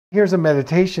Here's a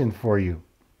meditation for you.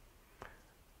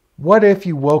 What if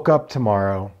you woke up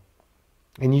tomorrow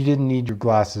and you didn't need your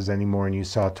glasses anymore and you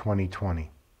saw 2020?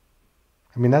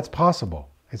 I mean, that's possible.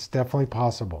 It's definitely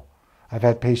possible. I've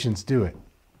had patients do it.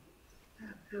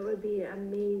 That would be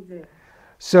amazing.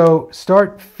 So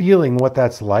start feeling what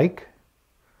that's like,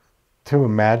 to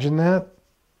imagine that.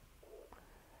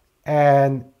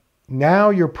 And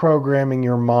now you're programming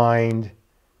your mind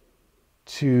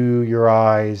to your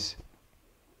eyes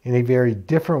in a very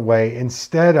different way,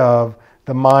 instead of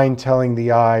the mind telling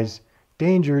the eyes,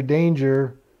 danger,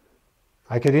 danger,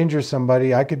 I could injure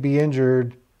somebody, I could be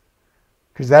injured,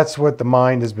 because that's what the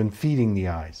mind has been feeding the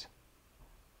eyes.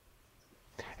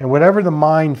 And whatever the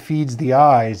mind feeds the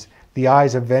eyes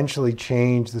eventually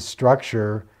change the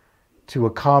structure to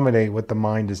accommodate what the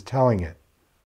mind is telling it.